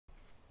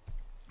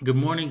Good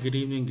morning, good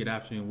evening, good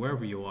afternoon,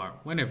 wherever you are,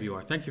 whenever you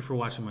are. Thank you for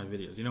watching my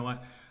videos. You know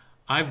what?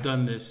 I've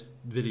done this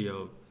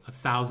video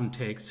 1,000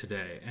 takes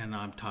today, and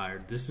I'm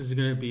tired. This is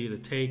going to be the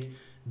take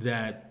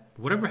that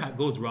whatever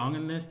goes wrong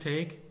in this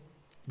take,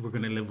 we're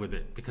going to live with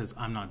it because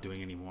I'm not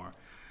doing anymore.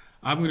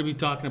 I'm going to be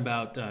talking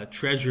about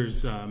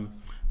Trezor's,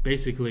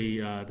 basically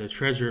the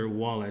Trezor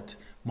wallet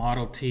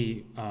Model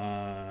T,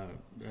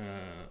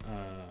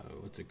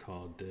 what's it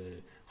called?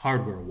 The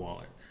hardware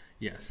wallet.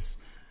 Yes.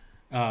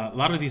 A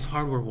lot of these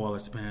hardware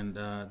wallets, man,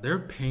 they're a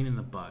pain in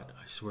the butt,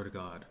 I swear to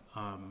God.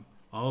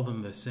 All of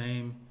them the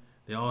same.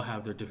 They all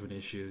have their different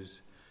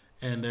issues,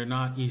 and they're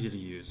not easy to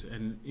use.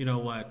 And you know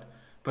what?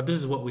 But this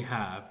is what we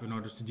have in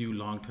order to do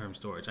long-term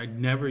storage. I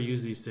never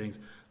use these things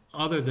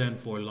other than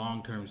for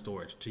long-term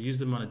storage. To use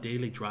them on a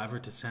daily driver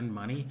to send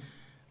money,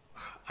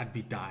 I'd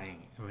be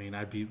dying. I mean,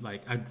 I'd be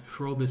like, I'd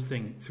throw this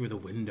thing through the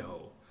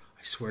window.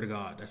 I swear to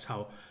God, that's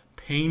how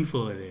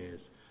painful it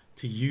is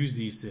to use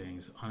these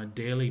things on a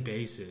daily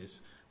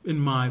basis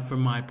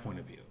from my point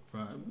of view.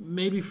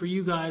 Maybe for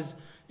you guys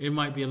it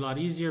might be a lot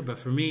easier, but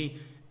for me,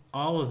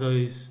 all of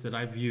those that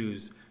I've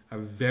used are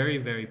very,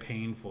 very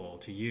painful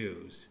to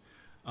use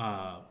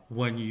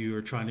when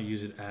you're trying to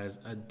use it as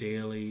a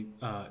daily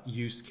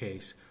use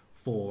case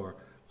for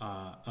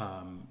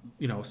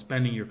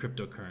spending your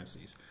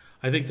cryptocurrencies.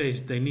 I think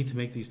they need to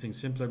make these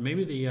things simpler.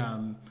 Maybe the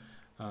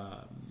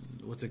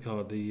what's it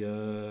called? Not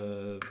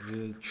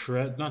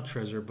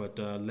Trezor, but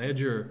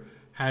Ledger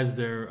has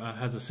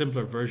a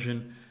simpler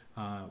version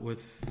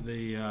with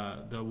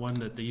the one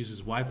that they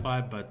uses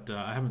Wi-Fi, but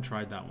I haven't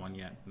tried that one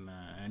yet, and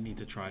I need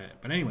to try it.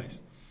 But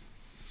anyways,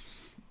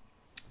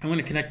 I'm going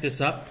to connect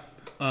this up.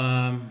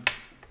 We're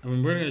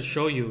going to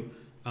show you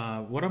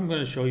what I'm going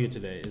to show you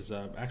today is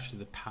actually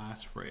the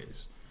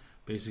passphrase,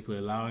 basically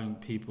allowing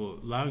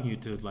you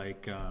to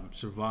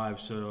survive.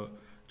 So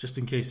just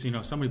in case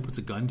somebody puts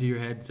a gun to your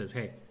head and says,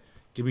 "Hey,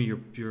 give me your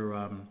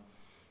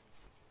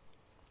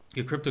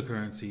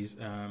cryptocurrencies,"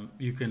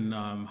 you can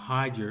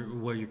hide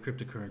where your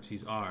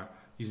cryptocurrencies are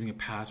using a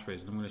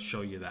passphrase, and I'm going to show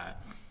you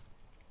that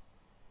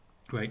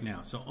right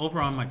now. So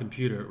over on my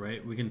computer,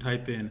 right, we can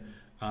type in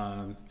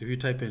if you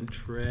type in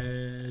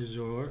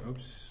Trezor,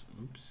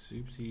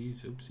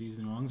 oopsies,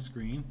 wrong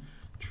screen.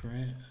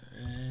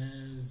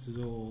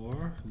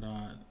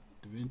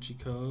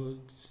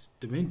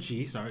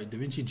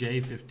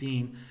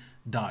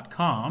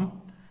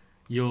 DavinciJ15.com.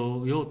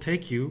 You'll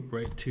take you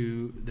right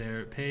to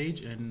their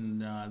page,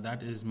 and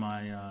that is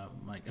my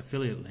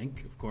affiliate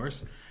link, of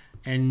course.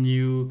 And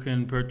you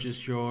can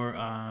purchase your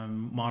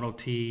Model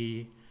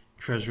T,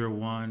 Trezor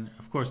 1.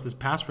 Of course, this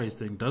passphrase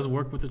thing does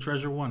work with the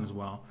Trezor 1 as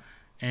well.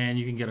 And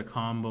you can get a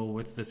combo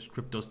with this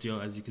crypto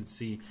steel. As you can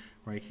see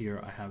right here,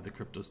 I have the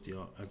crypto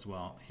steel as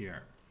well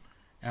here.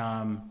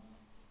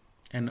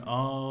 And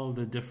all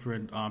the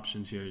different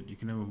options here. You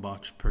can even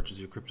purchase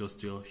your crypto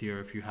steel here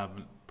if you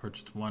haven't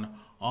purchased one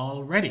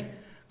already.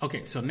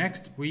 Okay, so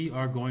next we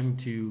are going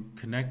to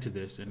connect to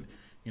this, and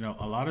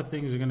a lot of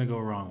things are going to go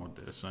wrong with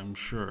this, I'm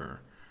sure.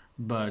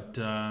 But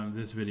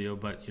this video,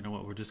 but you know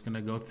what? We're just going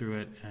to go through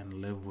it and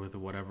live with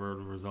whatever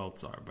the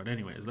results are. But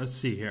anyways, let's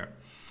see here.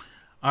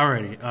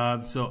 Alrighty,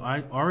 so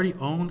I already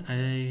own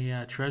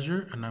a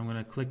Trezor, and I'm going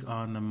to click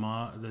on the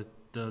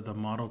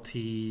Model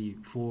T,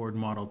 Ford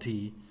Model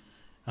T.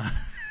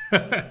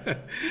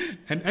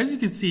 And as you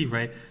can see,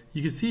 right,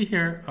 you can see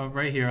here,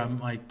 right here, I'm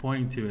like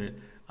pointing to it.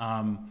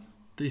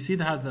 Do you see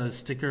how the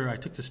sticker, I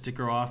took the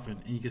sticker off, and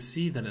you can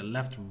see that it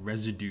left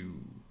residue,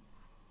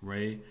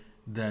 right?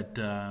 That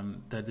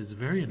is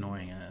very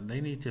annoying.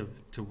 They need to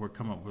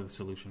come up with a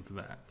solution for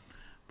that.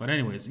 But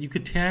anyways, you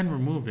can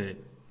remove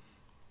it,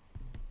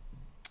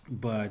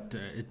 but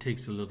it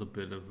takes a little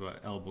bit of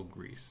elbow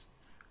grease.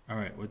 All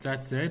right, with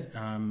that said,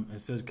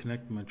 it says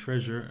connect my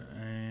Trezor,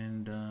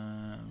 and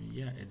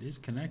yeah, it is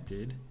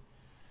connected.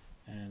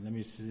 And let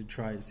me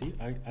try it. See,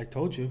 I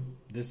told you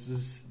this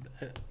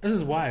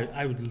is why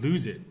I would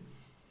lose it.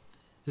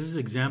 This is an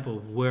example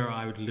of where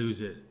I would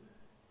lose it,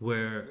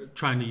 where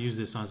trying to use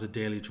this as a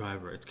daily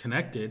driver. It's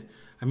connected.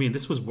 I mean,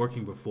 this was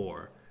working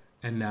before,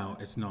 and now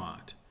it's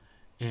not.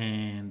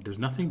 And there's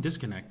nothing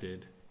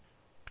disconnected.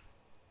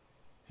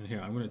 And here,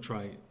 I'm going to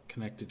try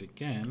connect it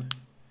again.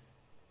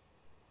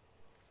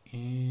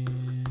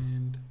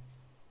 And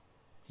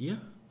yeah,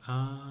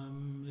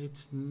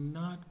 it's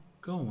not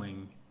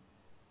going.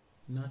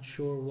 Not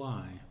sure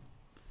why.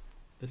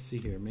 Let's see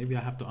here. Maybe I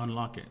have to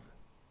unlock it.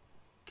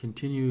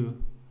 Continue.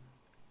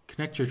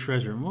 Connect your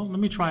Trezor. Well, let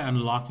me try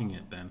unlocking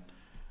it then.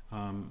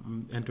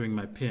 I'm entering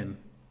my PIN.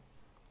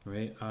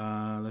 Right.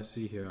 Let's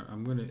see here.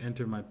 I'm going to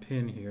enter my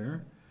PIN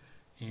here,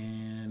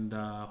 and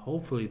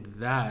hopefully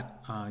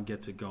that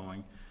gets it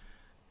going.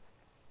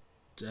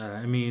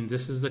 I mean,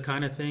 this is the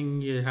kind of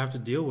thing you have to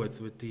deal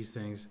with these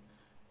things,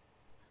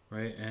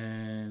 right?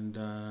 And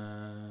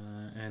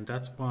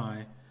that's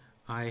why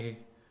I'm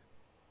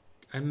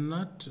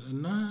not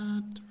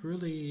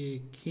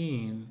really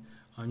keen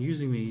on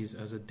using these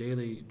as a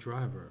daily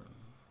driver.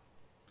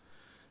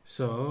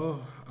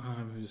 So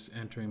I'm just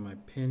entering my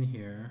PIN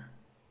here.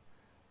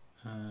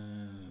 There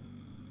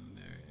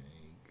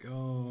you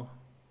go.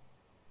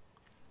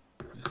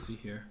 Let's see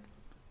here.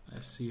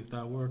 Let's see if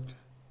that worked.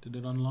 Did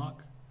it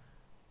unlock?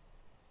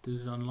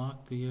 Did it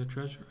unlock the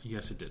Trezor?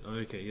 Yes, it did.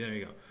 Okay, there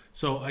you go.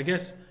 So I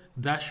guess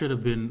that should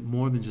have been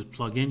more than just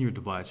plug in your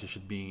device. It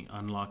should be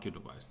unlock your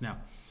device. Now,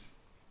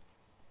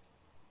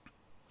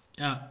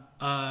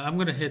 I'm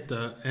going to hit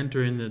the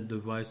enter in the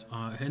device,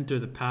 enter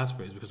the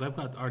passphrase, because I've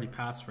got already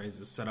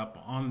passphrases set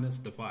up on this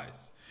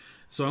device.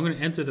 So I'm going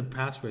to enter the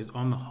passphrase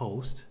on the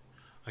host.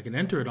 I can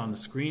enter it on the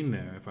screen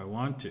there if I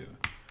want to.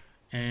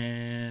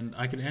 And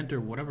I can enter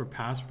whatever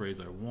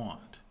passphrase I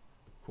want,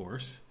 of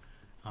course.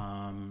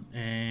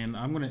 And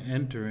I'm going to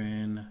enter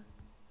in, I'm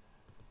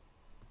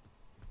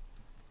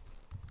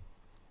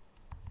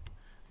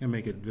going to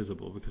make it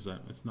visible because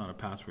it's not a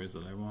passphrase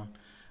that I want.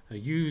 I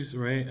use,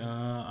 right,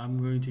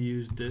 I'm going to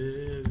use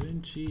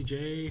Davinci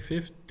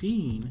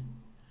J15.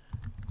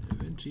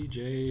 Davinci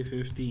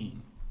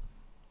J15.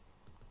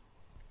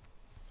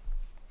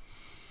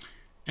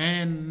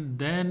 And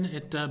then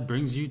it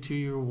brings you to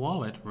your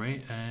wallet,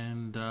 right?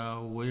 And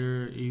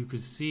where you can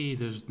see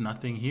there's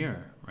nothing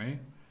here, right?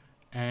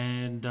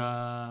 And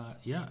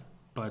yeah,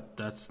 but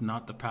that's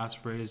not the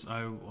passphrase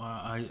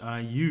I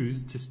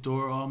use to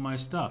store all my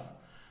stuff.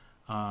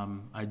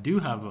 I do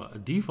have a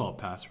default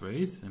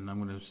passphrase, and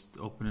I'm going to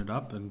open it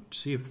up and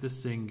see if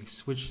this thing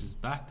switches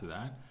back to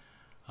that.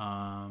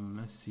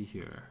 Let's see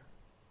here.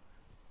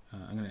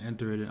 I'm going to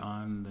enter it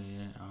on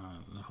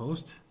the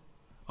host.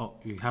 Oh,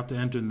 you have to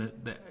enter in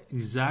the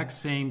exact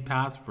same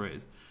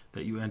passphrase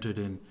that you entered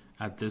in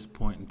at this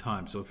point in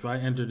time. So if I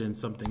entered in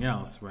something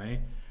else, right,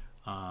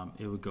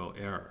 it would go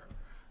error.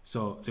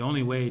 So the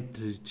only way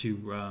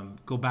to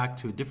go back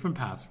to a different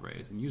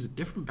passphrase and use a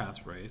different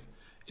passphrase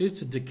is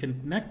to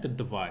disconnect the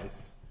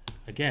device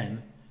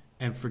again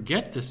and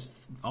forget this.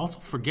 Also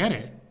forget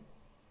it,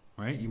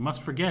 right? You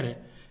must forget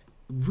it.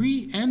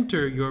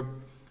 Re-enter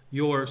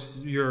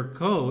your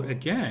code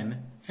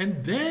again,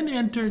 and then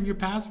enter your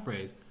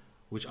passphrase,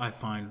 which I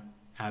find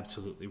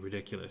absolutely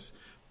ridiculous.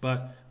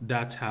 But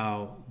that's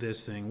how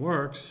this thing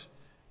works,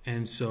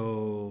 and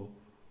so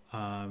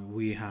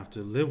we have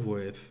to live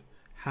with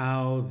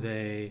how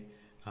they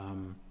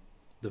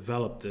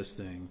develop this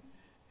thing.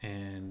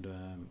 And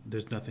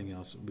there's nothing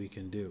else we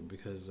can do,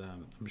 because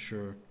I'm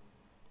sure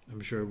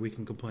we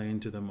can complain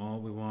to them all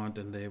we want,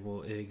 and they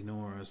will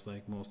ignore us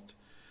like most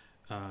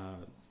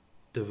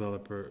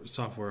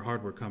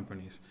hardware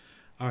companies.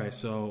 All right,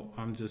 so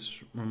I'm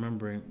just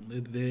remembering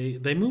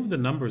they move the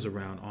numbers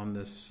around on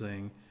this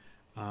thing,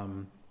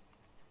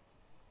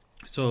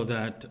 so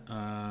that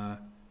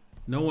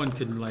no one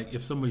can, like,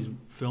 if somebody's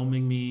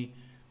filming me,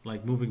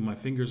 like moving my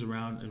fingers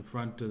around in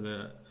front of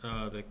the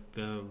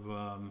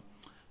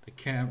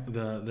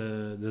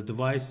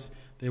device,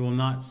 they will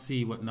not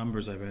see what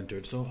numbers I've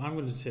entered. So I'm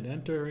going to just hit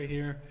enter right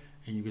here,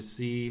 and you can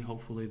see,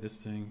 hopefully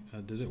this thing,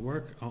 did it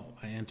work? Oh,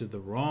 I entered the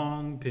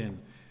wrong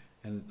pin,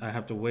 and I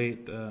have to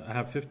wait. I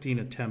have 15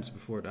 attempts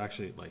before it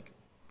actually like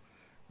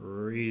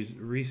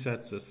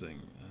resets this thing.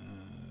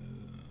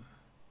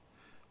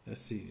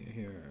 Let's see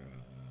here.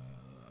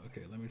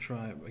 Okay, let me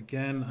try it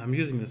again. I'm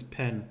using this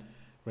pen,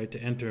 right, to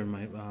enter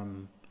my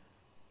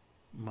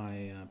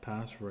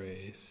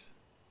passphrase.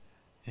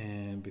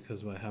 And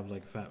because I have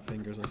like fat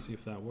fingers, let's see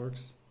if that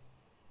works.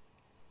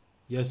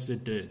 Yes,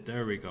 it did.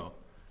 There we go.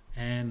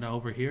 And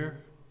over here,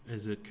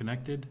 is it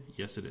connected?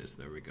 Yes, it is.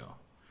 There we go.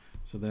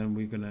 So then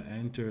we're going to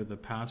enter the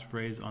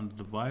passphrase on the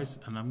device,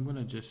 and I'm going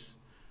to just,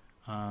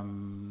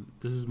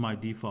 this is my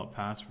default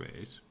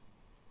passphrase.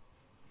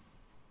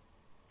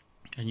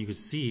 And you can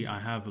see I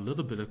have a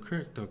little bit of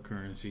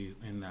cryptocurrencies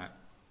in that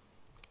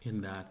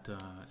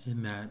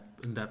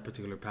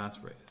particular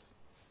passphrase,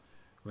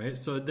 right?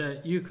 So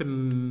that you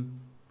can.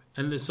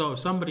 And so if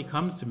somebody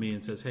comes to me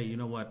and says, hey, you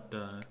know what,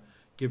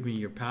 give me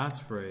your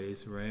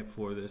passphrase, right,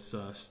 for this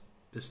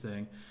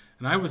thing.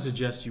 And I would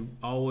suggest you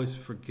always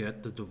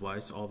forget the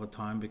device all the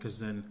time, because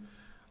then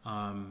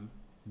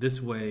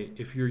this way,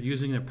 if you're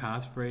using a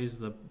passphrase,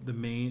 the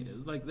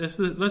main, like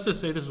let's just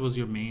say this was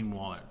your main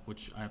wallet,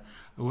 which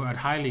I'd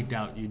highly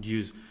doubt you'd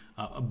use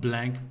a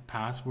blank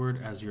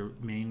password as your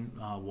main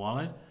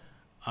wallet.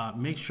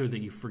 Make sure that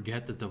you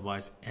forget the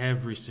device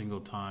every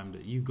single time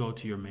that you go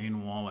to your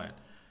main wallet,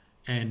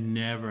 and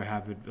never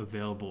have it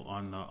available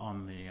on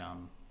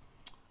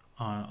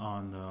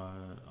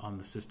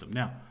the system.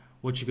 Now,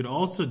 what you could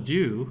also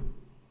do,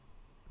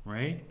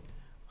 right?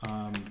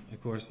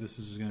 Of course, this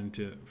is going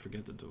to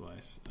forget the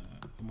device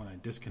when I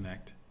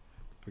disconnect.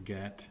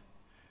 Forget,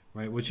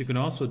 right? What you can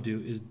also do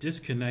is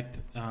disconnect.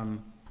 I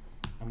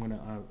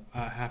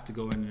have to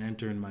go in and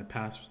enter in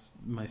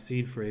my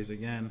seed phrase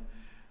again.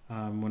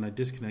 When I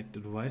disconnect the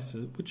device,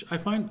 which I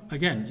find,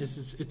 again,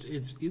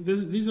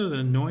 these are the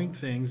annoying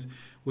things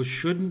which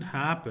shouldn't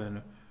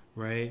happen,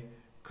 right?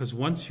 Because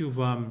once you've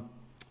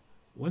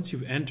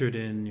entered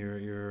in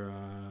your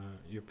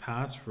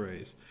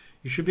passphrase,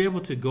 you should be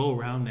able to go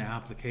around the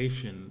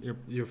application,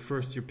 your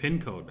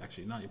PIN code,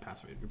 actually not your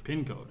passphrase, your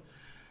PIN code.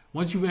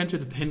 Once you've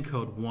entered the PIN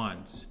code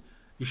once,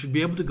 you should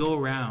be able to go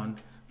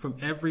around, from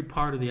every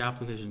part of the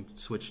application,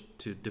 switch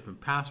to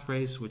different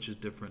passphrase, which is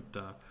different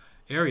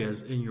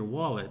areas in your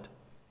wallet,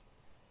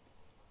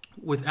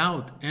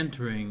 without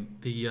entering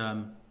the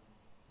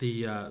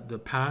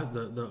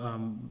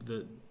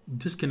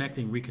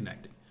disconnecting,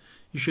 reconnecting.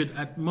 You should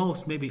at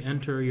most maybe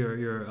enter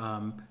your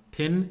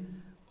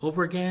PIN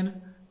over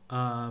again,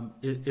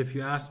 if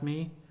you ask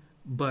me,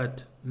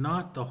 but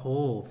not the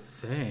whole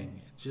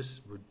thing. It's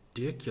just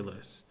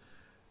ridiculous.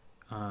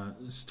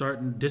 Start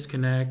and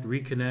disconnect,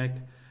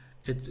 reconnect.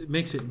 It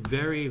makes it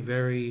very,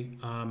 very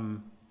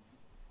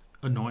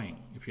annoying,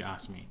 if you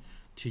ask me,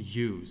 to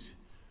use,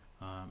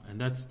 and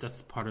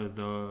that's part of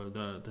the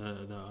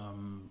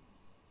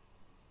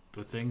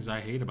things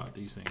I hate about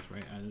these things,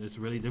 right? And it's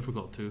really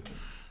difficult to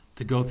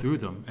go through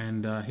them.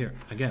 And here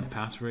again,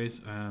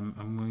 passphrase.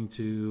 I'm going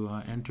to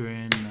enter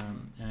in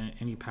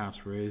any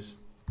passphrase.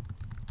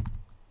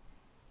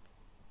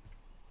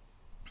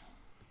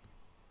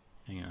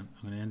 Hang on,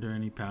 I'm going to enter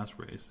any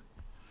passphrase.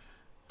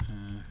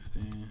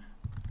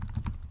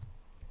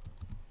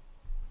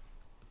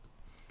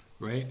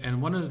 Right,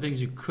 and one of the things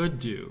you could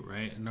do,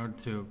 right, in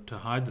order to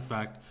hide the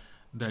fact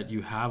that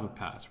you have a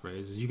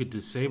passphrase, is you could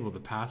disable the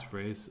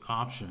passphrase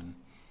option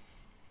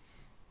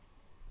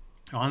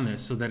on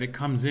this, so that it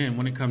comes in.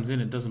 When it comes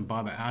in, it doesn't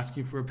bother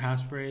asking for a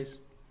passphrase,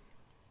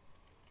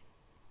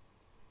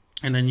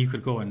 and then you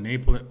could go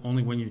enable it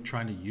only when you're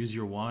trying to use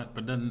your wallet.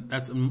 But then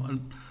that's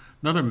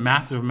another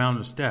massive amount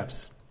of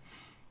steps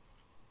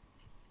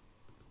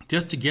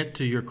just to get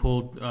to your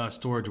cold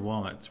storage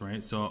wallets,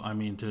 right? So I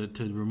mean, to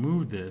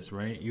remove this,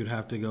 right, you'd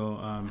have to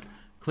go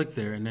click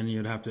there, and then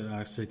you'd have to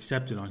actually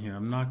accept it on here.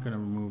 I'm not going to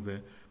remove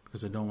it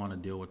because I don't want to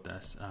deal with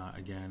this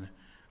again,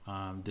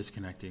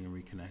 disconnecting and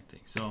reconnecting.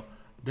 So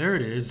there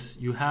it is.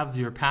 You have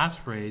your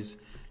passphrase.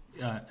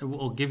 It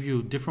will give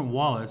you different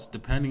wallets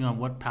depending on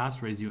what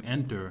passphrase you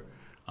enter.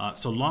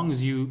 So long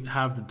as you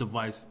have the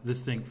device,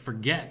 this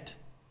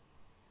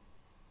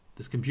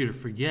computer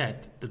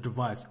forget the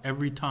device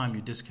every time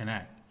you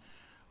disconnect.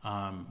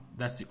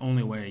 That's the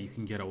only way you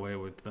can get away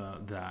with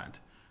that.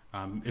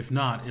 If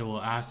not, it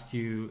will ask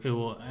you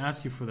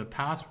for the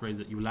passphrase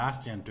that you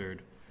last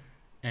entered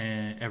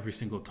every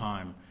single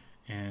time,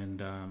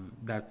 and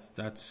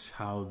that's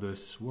how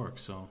this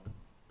works. So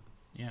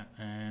yeah,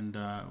 and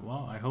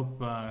well, I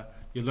hope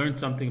you learned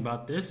something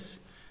about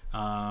this.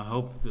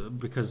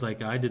 Because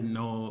like I didn't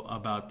know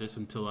about this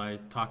until I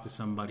talked to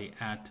somebody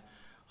at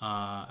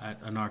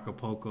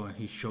Anarchapulco, and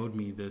he showed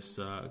me this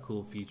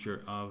cool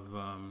feature of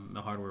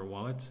the hardware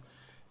wallets.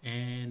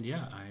 And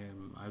yeah,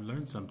 I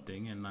learned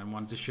something, and I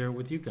wanted to share it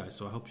with you guys.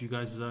 So I hope you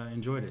guys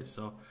enjoyed it.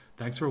 So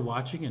thanks for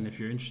watching, and if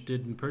you're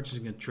interested in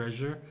purchasing a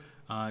Trezor,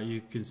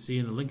 you can see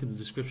in the link in the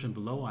description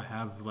below. I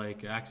have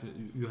like access.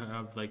 You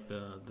have like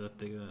the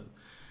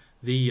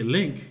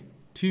link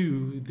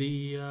to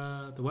the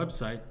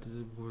website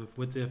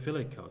with the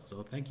affiliate code.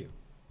 So thank you.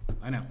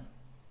 Bye now.